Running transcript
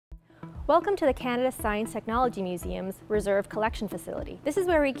Welcome to the Canada Science Technology Museum's Reserve Collection Facility. This is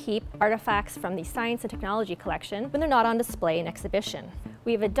where we keep artifacts from the Science and Technology Collection when they're not on display in exhibition.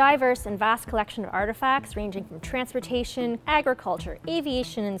 We have a diverse and vast collection of artifacts ranging from transportation, agriculture,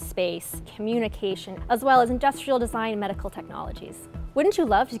 aviation and space, communication, as well as industrial design and medical technologies. Wouldn't you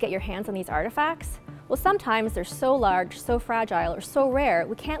love to get your hands on these artifacts? Well, sometimes they're so large, so fragile, or so rare,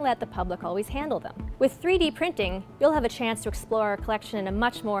 we can't let the public always handle them. With 3D printing, you'll have a chance to explore our collection in a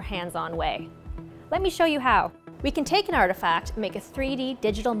much more hands-on way. Let me show you how. We can take an artifact and make a 3D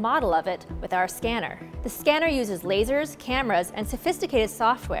digital model of it with our scanner. The scanner uses lasers, cameras, and sophisticated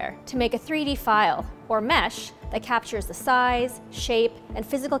software to make a 3D file, or mesh, that captures the size, shape, and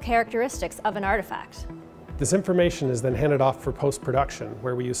physical characteristics of an artifact. This information is then handed off for post-production,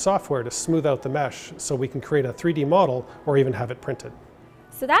 where we use software to smooth out the mesh so we can create a 3D model or even have it printed.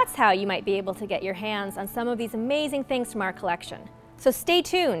 So that's how you might be able to get your hands on some of these amazing things from our collection. So stay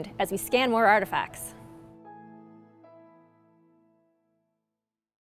tuned as we scan more artifacts.